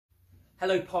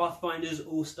Hello Pathfinders,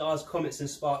 AllStars, Comets and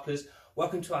Sparklers.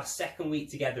 Welcome to our second week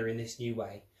together in this new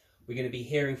way. We're going to be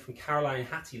hearing from Caroline and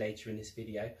Hattie later in this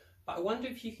video, but I wonder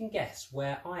if you can guess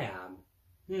where I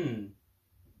am.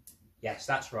 Yes,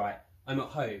 that's right, I'm at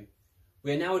home.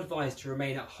 We are now advised to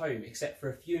remain at home except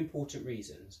for a few important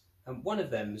reasons, and one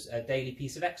of them's a daily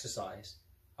piece of exercise.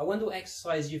 I wonder what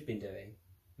exercise you've been doing.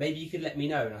 Maybe you could let me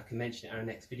know and I can mention it in our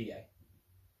next video.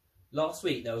 Last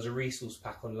week there was a resource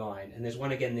pack online and there's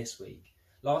one again this week.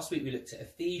 Last week we looked at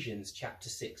Ephesians chapter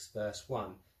 6 verse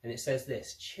 1 and it says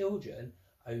this: "Children,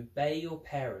 obey your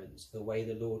parents the way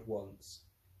the Lord wants.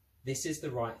 This is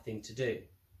the right thing to do."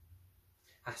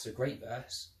 That's a great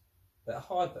verse, but a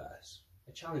hard verse,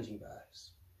 a challenging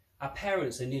verse. Our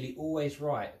parents are nearly always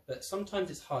right, but sometimes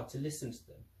it's hard to listen to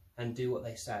them and do what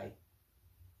they say.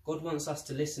 God wants us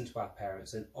to listen to our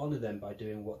parents and honour them by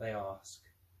doing what they ask.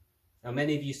 Now,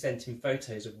 many of you sent in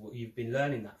photos of what you've been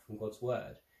learning that from God's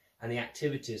Word and the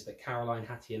activities that Caroline,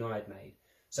 Hattie and I had made.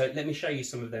 So let me show you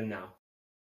some of them now.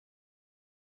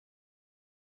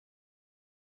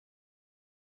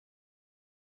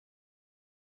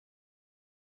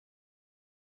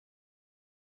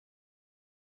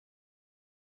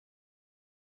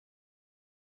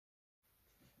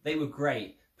 They were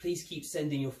great. Please keep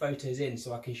sending your photos in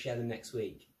so I can share them next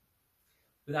week.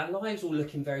 With our lives all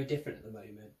looking very different at the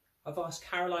moment, I've asked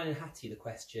Caroline and Hattie the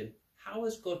question, how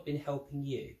has God been helping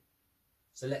you?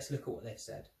 So let's look at what they've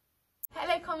said.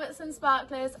 Hello Comets and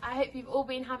Sparklers, I hope you've all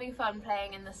been having fun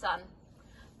playing in the sun.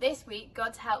 This week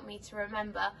God's helped me to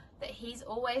remember that He's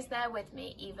always there with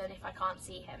me even if I can't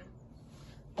see Him.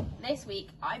 This week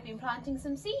I've been planting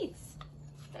some seeds.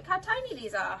 Look how tiny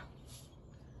these are.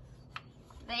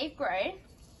 They've grown.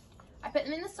 I put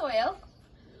them in the soil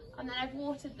and then I've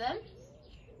watered them.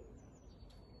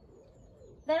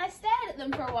 Then I stared at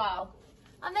them for a while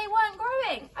and they weren't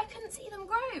growing. I couldn't see them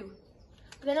grow.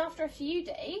 But then after a few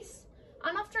days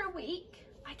and after a week,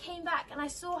 I came back and I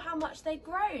saw how much they'd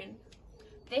grown.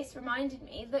 This reminded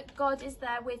me that God is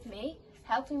there with me,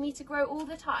 helping me to grow all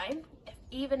the time,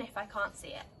 even if I can't see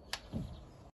it.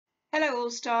 Hello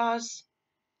AllStars.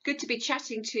 Good to be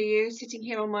chatting to you, sitting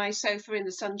here on my sofa in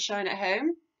the sunshine at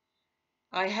home.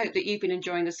 I hope that you've been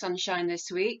enjoying the sunshine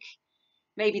this week.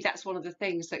 Maybe that's one of the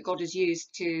things that God has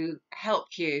used to help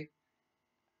you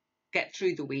get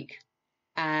through the week.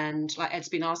 And like Ed's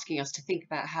been asking us to think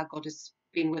about how God has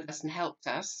been with us and helped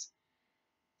us.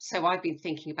 So I've been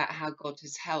thinking about how God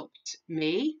has helped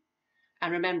me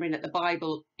and remembering that the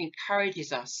Bible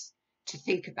encourages us to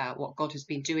think about what God has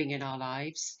been doing in our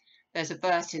lives. There's a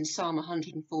verse in Psalm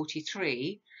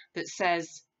 143 that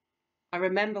says, "I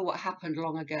remember what happened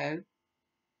long ago.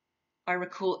 I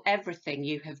recall everything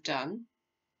you have done.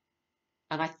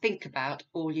 And I think about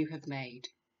all you have made."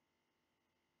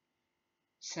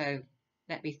 So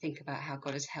let me think about how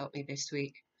God has helped me this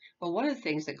week. Well, one of the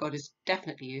things that God has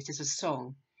definitely used is a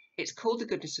song. It's called The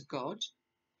Goodness of God.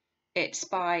 It's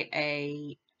by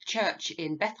a church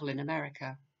in Bethel in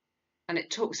America. And it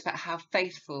talks about how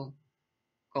faithful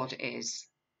God is,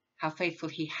 how faithful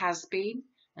He has been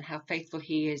and how faithful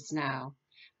He is now.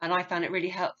 And I found it really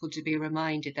helpful to be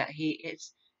reminded that He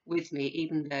is with me,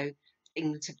 even though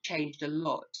things have changed a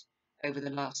lot over the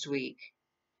last week.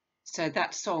 So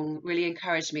that song really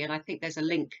encouraged me, and I think there's a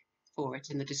link for it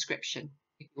in the description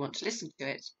if you want to listen to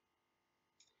it.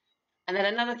 And then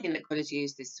another thing that God has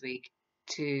used this week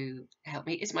to help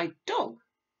me is my dog.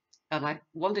 And I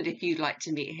wondered if you'd like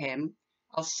to meet him.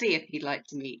 I'll see if he'd like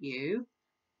to meet you.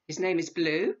 His name is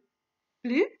Blue.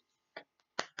 Blue?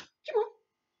 Come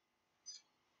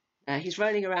on. He's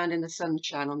rolling around in the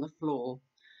sunshine on the floor.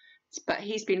 But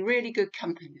he's been really good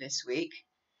company this week.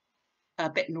 A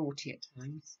bit naughty at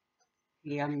times.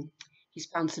 He's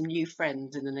found some new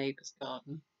friends in the neighbour's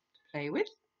garden to play with,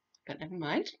 but never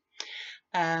mind.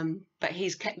 But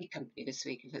he's kept me company this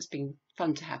week, and it's been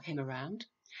fun to have him around.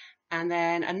 And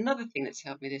then another thing that's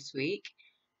helped me this week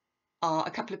are a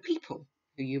couple of people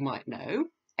who you might know,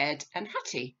 Ed and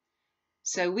Hattie.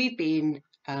 So we've been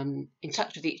in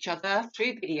touch with each other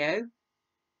through video,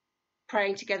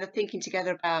 praying together, thinking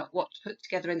together about what to put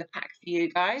together in the pack for you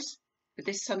guys for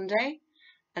this Sunday.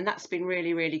 And that's been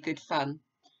really, really good fun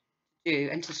to do,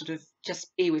 and to sort of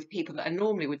just be with people that I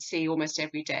normally would see almost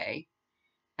every day,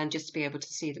 and just to be able to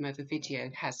see them over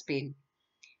video has been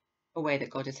a way that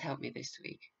God has helped me this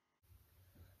week.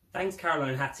 Thanks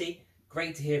Caroline and Hattie.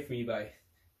 Great to hear from you both.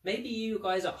 Maybe you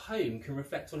guys at home can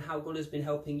reflect on how God has been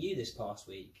helping you this past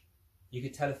week. You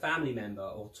could tell a family member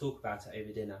or talk about it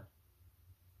over dinner.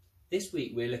 This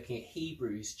week we're looking at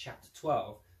Hebrews chapter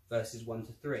 12 verses 1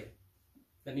 to 3.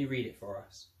 Let me read it for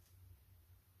us.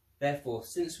 Therefore,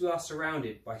 since we are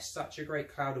surrounded by such a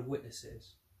great cloud of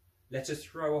witnesses, let us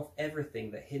throw off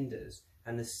everything that hinders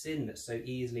and the sin that so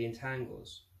easily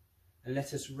entangles, and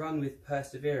let us run with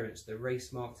perseverance the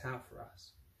race marked out for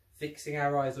us, fixing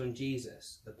our eyes on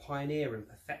Jesus, the pioneer and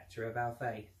perfecter of our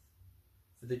faith.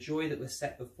 For the joy that was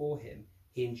set before him,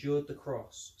 he endured the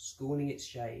cross, scorning its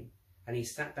shame, and he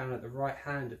sat down at the right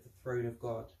hand of the throne of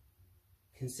God.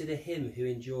 Consider him who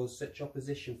endures such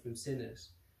opposition from sinners,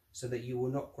 so that you will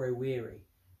not grow weary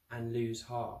and lose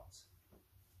heart.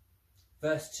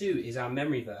 Verse 2 is our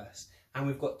memory verse, and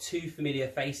we've got two familiar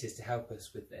faces to help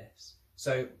us with this.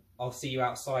 So I'll see you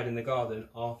outside in the garden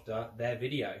after their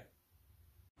video.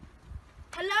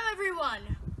 Hello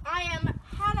everyone, I am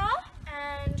Hannah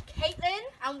and Caitlin,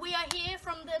 and we are here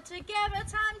from the Together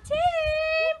Time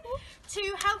team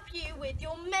to help you with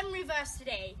your memory verse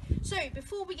today. So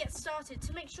before we get started,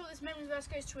 to make sure this memory verse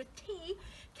goes to a T,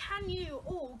 can you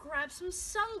all grab some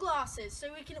sunglasses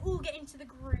so we can all get into the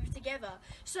groove together?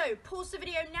 So pause the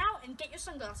video now and get your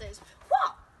sunglasses.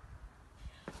 What?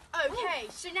 Okay,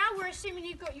 so now we're assuming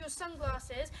you've got your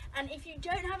sunglasses, and if you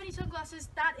don't have any sunglasses,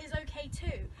 that is okay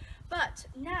too. But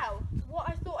now, what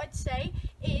I thought I'd say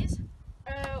is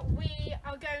we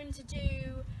are going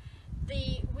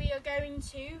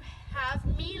to have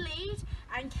me lead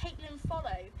and Caitlin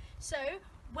follow. So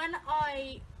when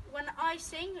I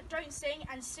sing, don't sing,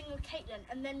 and sing with Caitlin,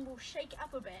 and then we'll shake it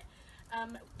up a bit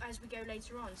as we go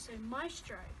later on. So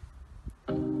maestro.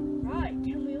 Right,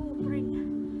 can we all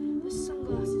bring the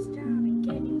sunglasses down and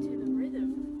get into the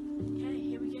rhythm? Okay,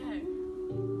 here we go.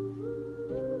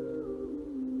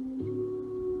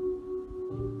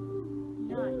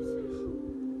 Nice.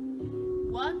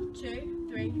 1, 2,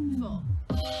 3, 4.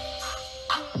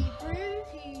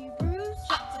 Hebrews,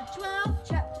 chapter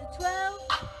 12,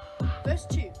 verse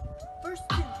 2.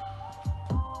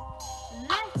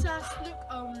 Let us look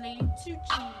only to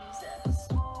Jesus.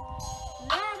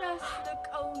 Let us look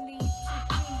only to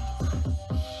Jesus.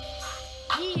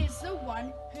 He is the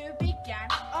one who began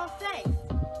our faith.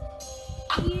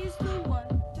 He is the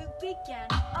one who began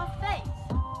our faith.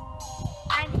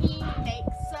 And he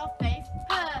makes our faith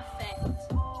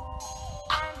perfect.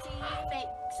 And he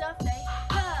makes our faith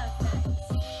perfect.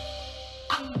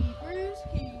 Hebrews,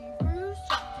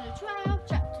 chapter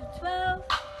 12,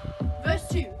 verse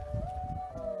 2.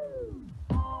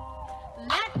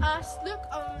 Let us look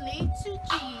only to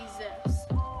Jesus.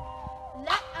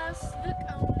 Let us look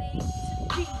only to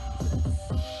Jesus.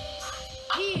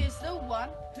 He is the one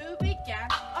who began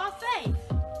our faith.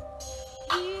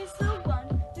 He is the one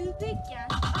who began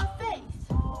our faith.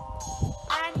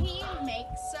 And he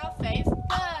makes our faith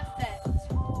perfect.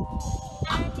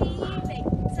 And he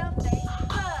makes our faith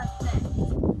perfect.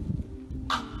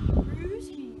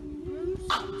 Hebrews,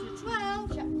 chapter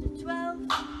 12,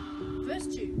 verse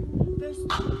 2.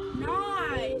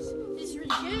 Nice! This is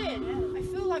really good. I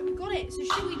feel like we got it. So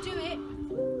should we do it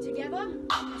together?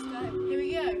 Let's go. Here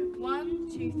we go. 1,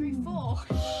 2, 3, 4.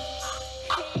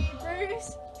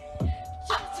 Hebrews,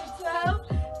 chapter 12,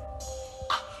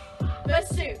 verse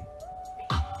 2.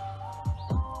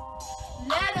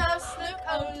 Let us look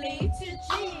only to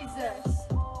Jesus.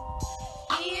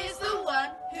 He is the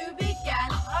one who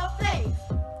began our faith.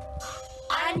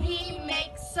 And he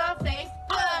makes our faith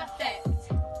perfect.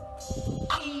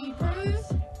 Hebrews,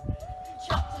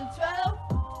 chapter 12,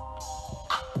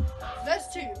 verse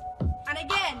 2. And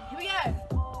again, here we go.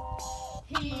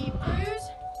 Hebrews,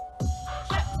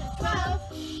 chapter 12,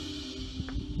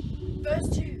 verse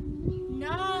 2.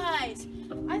 Nice.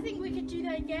 I think we could do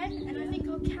that again, and I think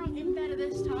I'll count in better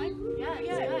this time. Yeah,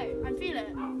 let's go. I feel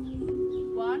it.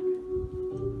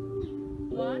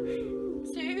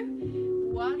 1,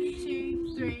 2, 1,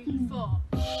 2, 3, 4.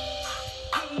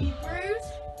 Hebrews,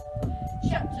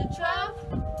 chapter 12,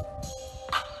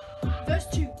 verse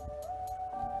 2.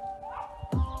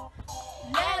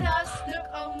 Let us look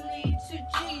only to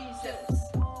Jesus.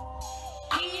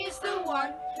 He is the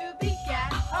one who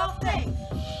began our faith.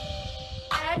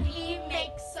 And he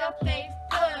makes our faith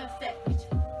perfect.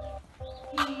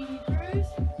 Hebrews,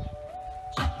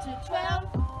 chapter 12,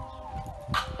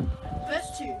 verse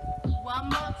 2. One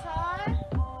more time.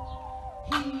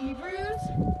 Hebrews,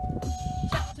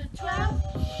 chapter 12,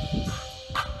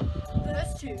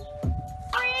 verse 2.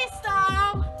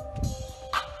 Freestyle!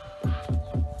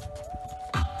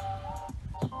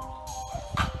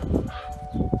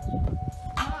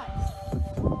 Nice.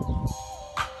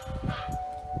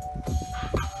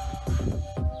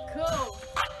 Cool.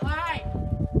 Alright.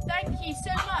 Thank you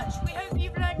so much. We hope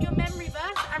you've learned your memory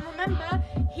verse. And remember,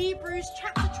 Hebrews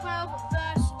chapter 12,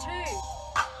 verse 2.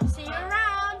 See you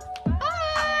around.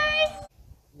 Bye!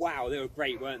 Wow, they were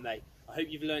great, weren't they? I hope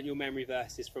you've learnt your memory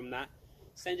verses from that.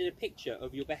 Send in a picture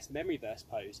of your best memory verse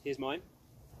pose. Here's mine.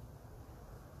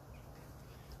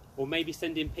 Or maybe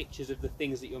send in pictures of the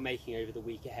things that you're making over the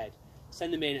week ahead.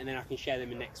 Send them in and then I can share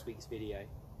them in next week's video.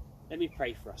 Let me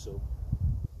pray for us all.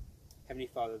 Heavenly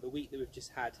Father, the week that we've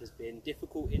just had has been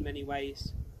difficult in many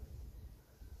ways.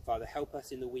 Father, help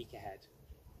us in the week ahead.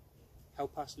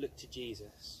 Help us look to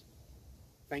Jesus.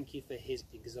 Thank you for his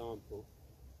example.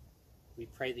 We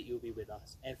pray that you'll be with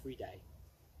us every day.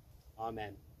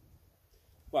 Amen.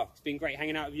 Well, it's been great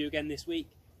hanging out with you again this week.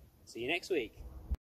 See you next week.